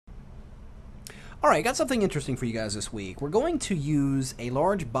Alright, got something interesting for you guys this week. We're going to use a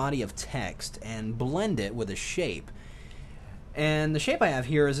large body of text and blend it with a shape. And the shape I have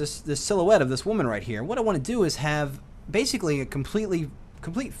here is this silhouette of this woman right here. What I want to do is have basically a complete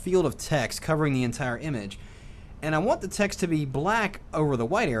field of text covering the entire image. And I want the text to be black over the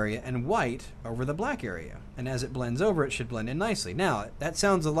white area and white over the black area. And as it blends over, it should blend in nicely. Now, that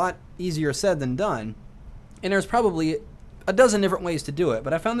sounds a lot easier said than done. And there's probably a dozen different ways to do it,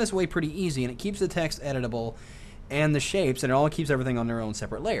 but I found this way pretty easy, and it keeps the text editable and the shapes, and it all keeps everything on their own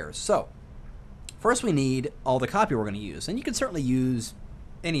separate layers. So, first we need all the copy we're going to use, and you can certainly use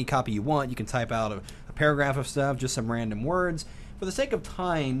any copy you want. You can type out a paragraph of stuff, just some random words. For the sake of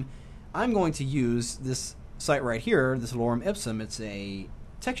time, I'm going to use this site right here, this Lorem Ipsum. It's a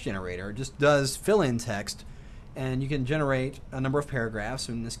text generator. It just does fill-in text, and you can generate a number of paragraphs.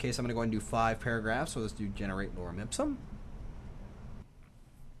 In this case, I'm going to go ahead and do 5 paragraphs, so let's do generate Lorem Ipsum.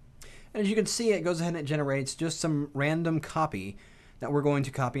 And as you can see, it goes ahead and it generates just some random copy that we're going to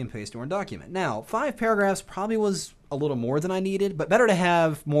copy and paste to our document. Now, 5 paragraphs probably was a little more than I needed, but better to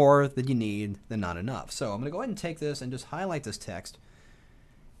have more than you need than not enough. So I'm going to go ahead and take this and just highlight this text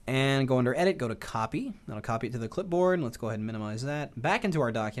and go under Edit, go to Copy. That'll copy it to the clipboard. Let's go ahead and minimize that. Back into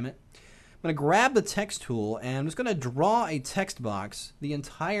our document. I'm going to grab the text tool and I'm just going to draw a text box the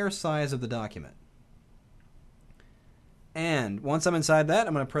entire size of the document. And once I'm inside that,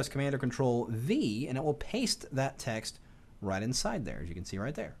 I'm going to press Command or Control V, and it will paste that text right inside there, as you can see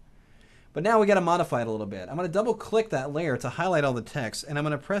right there. But now we got to modify it a little bit. I'm going to double click that layer to highlight all the text, and I'm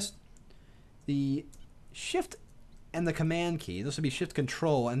going to press the Shift and the Command key. This will be Shift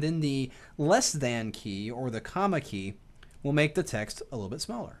Control, and then the less than key or the comma key will make the text a little bit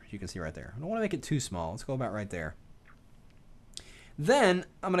smaller, as you can see right there. I don't want to make it too small. Let's go about right there. Then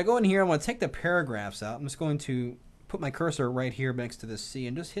I'm going to go in here. I'm going to take the paragraphs out. I'm just going to put my cursor right here next to this C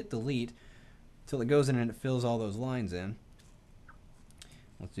and just hit delete until it goes in and it fills all those lines in.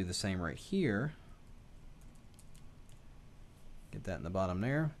 Let's do the same right here. Get that in the bottom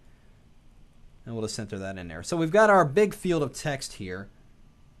there. And we'll just center that in there. So we've got our big field of text here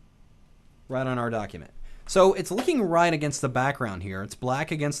right on our document. So it's looking right against the background here. It's black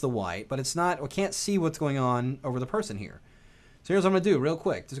against the white, but it's not, we can't see what's going on over the person here. So here's what I'm going to do real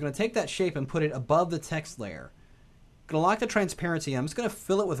quick. Just going to take that shape and put it above the text layer. Going to lock the transparency. I'm just going to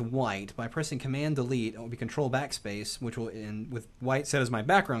fill it with white by pressing Command Delete. It will be Control Backspace, which will, with white set as my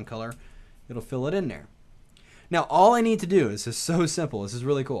background color, it'll fill it in there. Now all I need to do, this is so simple, this is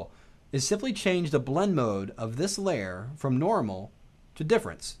really cool, is simply change the blend mode of this layer from normal to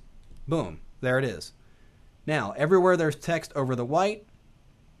difference. Boom, there it is. Now everywhere there's text over the white,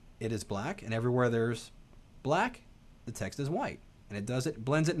 it is black, and everywhere there's black, the text is white. And it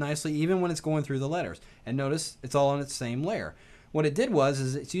blends it nicely even when it's going through the letters. And notice it's all on its same layer. What it did was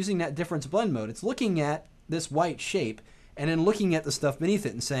is it's using that difference blend mode. It's looking at this white shape and then looking at the stuff beneath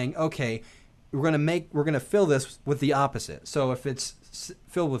it and saying, okay, we're going to fill this with the opposite. So if it's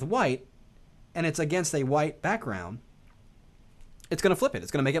filled with white and it's against a white background, it's going to flip it.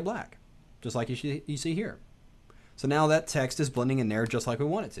 It's going to make it black, just like you see here. So now that text is blending in there just like we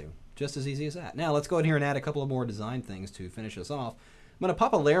want it to. Just as easy as that. Now let's go in here and add a couple of more design things to finish us off. I'm going to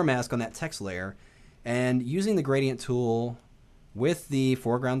pop a layer mask on that text layer, and using the gradient tool with the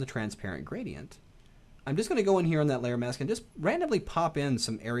foreground to transparent gradient, I'm just going to go in here on that layer mask and just randomly pop in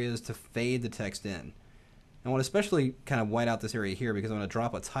some areas to fade the text in. I want to especially kind of white out this area here because I'm going to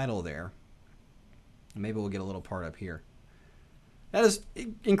drop a title there. Maybe we'll get a little part up here. It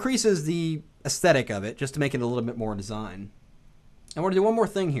increases the aesthetic of it just to make it a little bit more design. I want to do one more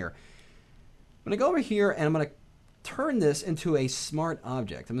thing here. I'm going to go over here and I'm going to turn this into a smart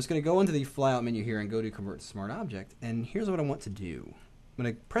object. I'm just going to go into the flyout menu here and go to convert to smart object. And here's what I want to do. I'm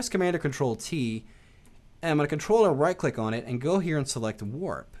going to press Command or Control T, and I'm going to control or right click on it and go here and select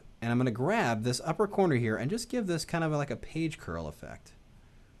warp. And I'm going to grab this upper corner here and just give this kind of like a page curl effect.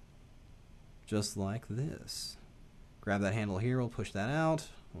 Just like this. Grab that handle here, we'll push that out.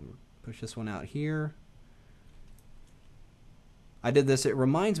 We'll push this one out here. I did this, it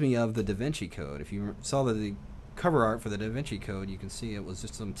reminds me of the Da Vinci Code. If you saw the cover art for the Da Vinci Code, you can see it was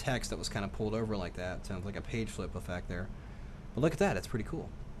just some text that was kind of pulled over like that. It sounds like a page flip effect there. But look at that, it's pretty cool.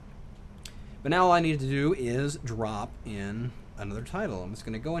 But now all I need to do is drop in another title. I'm just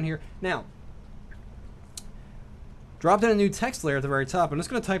going to go in here. Now, dropped in a new text layer at the very top. I'm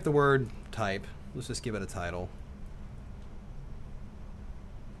just going to type the word type. Let's just give it a title.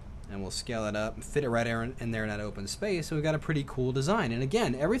 And we'll scale it up and fit it right in there in that open space. So we've got a pretty cool design. And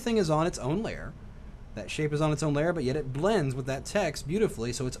again, everything is on its own layer. That shape is on its own layer, but yet it blends with that text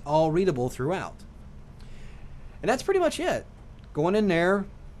beautifully, so it's all readable throughout. And that's pretty much it. Going in there,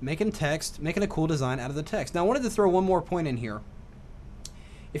 making text, making a cool design out of the text. Now I wanted to throw one more point in here.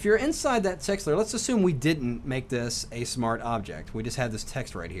 If you're inside that text layer, let's assume we didn't make this a smart object. We just had this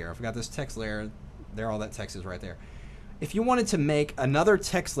text right here. I've got this text layer. There, all that text is right there. If you wanted to make another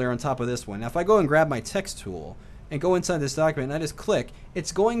text layer on top of this one, now if I go and grab my text tool and go inside this document and I just click,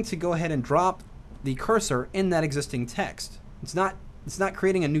 it's going to go ahead and drop the cursor in that existing text. It's not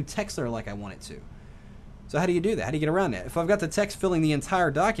creating a new text layer like I want it to. So how do you do that? How do you get around that? If I've got the text filling the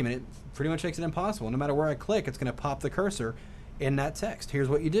entire document, it pretty much makes it impossible. No matter where I click, it's going to pop the cursor in that text. Here's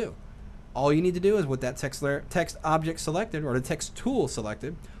what you do. All you need to do is with that text object selected, or the text tool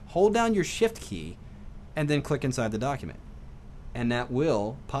selected, hold down your shift key and then click inside the document. And that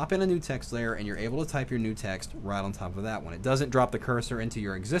will pop in a new text layer, and you're able to type your new text right on top of that one. It doesn't drop the cursor into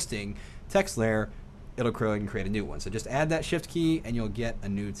your existing text layer. It'll create a new one. So just add that shift key and you'll get a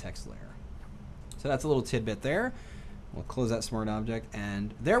new text layer. So that's a little tidbit there. We'll close that smart object,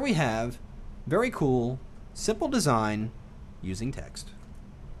 and there we have very cool, simple design using text.